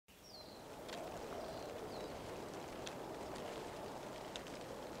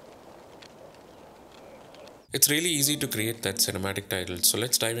It's really easy to create that cinematic title. So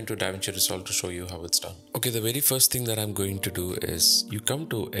let's dive into Davinci Resolve to show you how it's done. Okay, the very first thing that I'm going to do is you come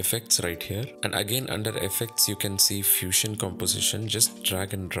to effects right here, and again under effects you can see fusion composition. Just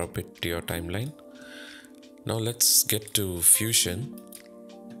drag and drop it to your timeline. Now let's get to fusion,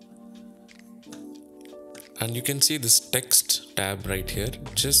 and you can see this text tab right here.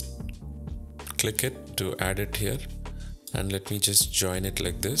 Just click it to add it here, and let me just join it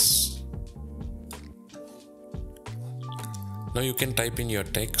like this. Now you can type in your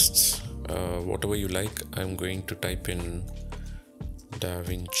texts, whatever you like. I'm going to type in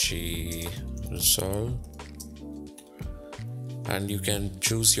Davinci Resolve, and you can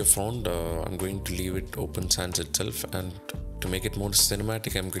choose your font. I'm going to leave it Open Sans itself, and to make it more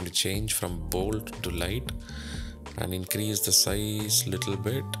cinematic I'm going to change from bold to light and increase the size a little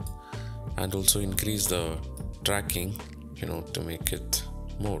bit, and also increase the tracking, to make it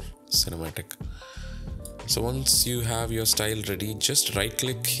more cinematic. So once you have your style ready, just right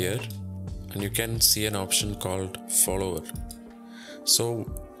click here and you can see an option called follower.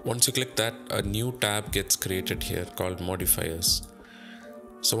 So once you click that, a new tab gets created here called modifiers.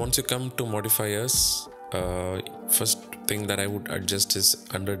 So once you come to modifiers, first thing that I would adjust is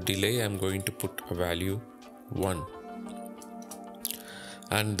under delay I'm going to put a value 1,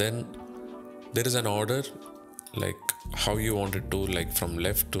 and then there is an order like how you want it to, like from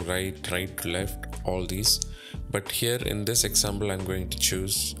left to right, right to left, all these. But here in this example I'm going to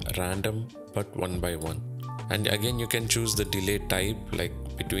choose random but 1 by 1, and again you can choose the delay type, like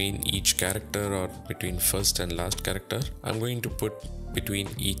between each character or between first and last character. I'm going to put between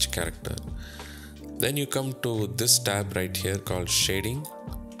each character. Then you come to this tab right here called shading,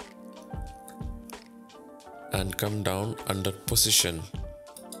 and come down under position.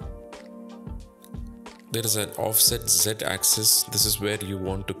 There is an offset Z axis. This is where you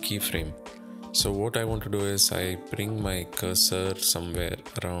want to keyframe. So what I want to do is I bring my cursor somewhere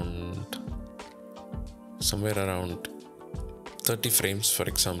around 30 frames, for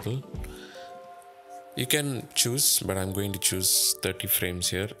example. You can choose, but I'm going to choose 30 frames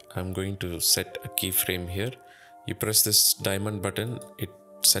here. I'm going to set a keyframe here. You press this diamond button, it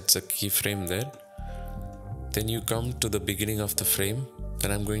sets a keyframe there. Then you come to the beginning of the frame.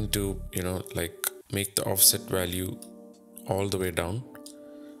 Then I'm going to, make the offset value all the way down.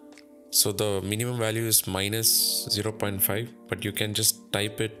 So the minimum value is minus 0.5, but you can just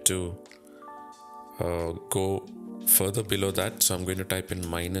type it to go further below that. So I'm going to type in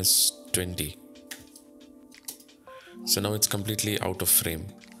minus 20. So now it's completely out of frame.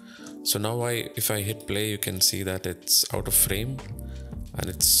 So now if I hit play, you can see that it's out of frame and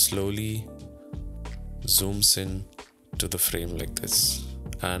it slowly zooms in to the frame like this,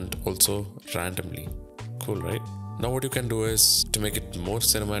 and also randomly. Cool, right? Now what you can do is, to make it more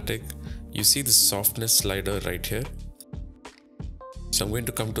cinematic, you see the softness slider right here. So I'm going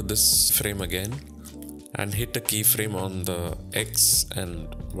to come to this frame again and hit a keyframe on the X and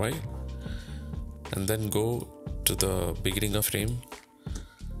Y, and then go to the beginning of frame,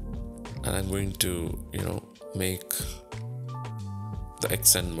 and I'm going to make the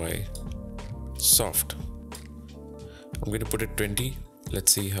X and Y soft. I'm going to put it 20.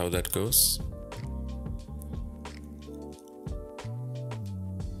 Let's see how that goes.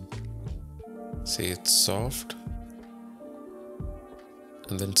 See, it's soft,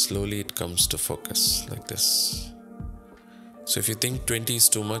 and then slowly it comes to focus like this. So if you think 20 is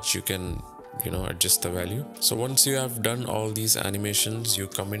too much, you can adjust the value. So once you have done all these animations, you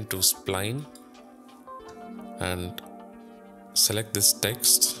come into spline and select this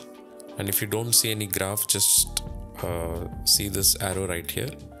text, and if you don't see any graph, just see this arrow right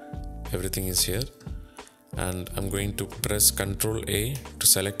here. Everything is here, and I'm going to press Ctrl A to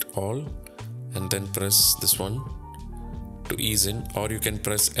select all, and then press this one to ease in, or you can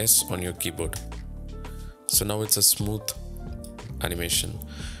press S on your keyboard. So now it's a smooth animation.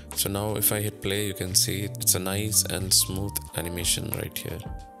 So now if I hit play, you can see it's a nice and smooth animation right here.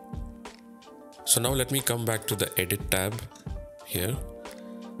 So now let me come back to the edit tab here,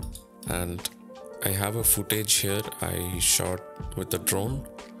 and I have a footage here I shot with the drone.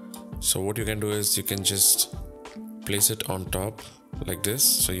 So what you can do is you can just place it on top like this,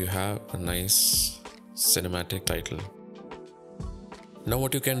 so you have a nice cinematic title. Now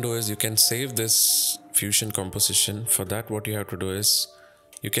what you can do is you can save this fusion composition. For that, what you have to do is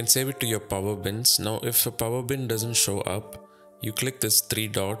you can save it to your power bins. Now if a power bin doesn't show up, you click this 3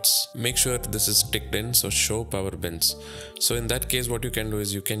 dots, make sure this is ticked in, so show power bins. So in that case, what you can do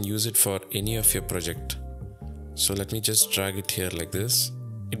is you can use it for any of your project. So let me just drag it here like this.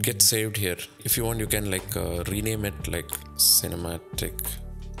 It gets saved here. If you want, you can rename it like cinematic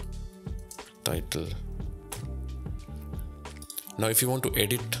title Now if you want to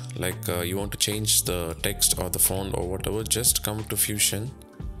edit, like you want to change the text or the font or whatever, just come to Fusion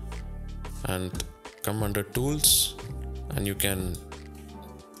and come under tools, and you can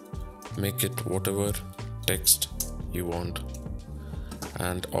make it whatever text you want,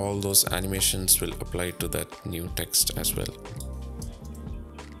 and all those animations will apply to that new text as well.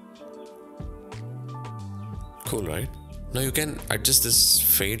 Cool, right? Now you can adjust this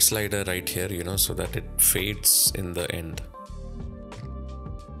fade slider right here, you know, so that it fades in the end.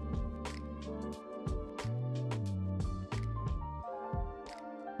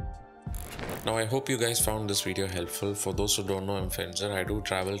 Now I hope you guys found this video helpful. For those who don't know, I'm Davinci. I do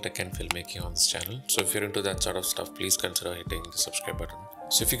travel, tech and filmmaking on this channel. So if you're into that sort of stuff, please consider hitting the subscribe button.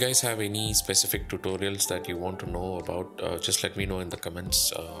 So if you guys have any specific tutorials that you want to know about, just let me know in the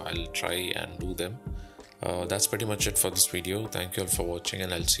comments. I'll try and do them. That's pretty much it for this video. Thank you all for watching,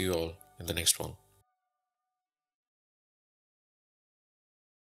 and I'll see you all in the next one.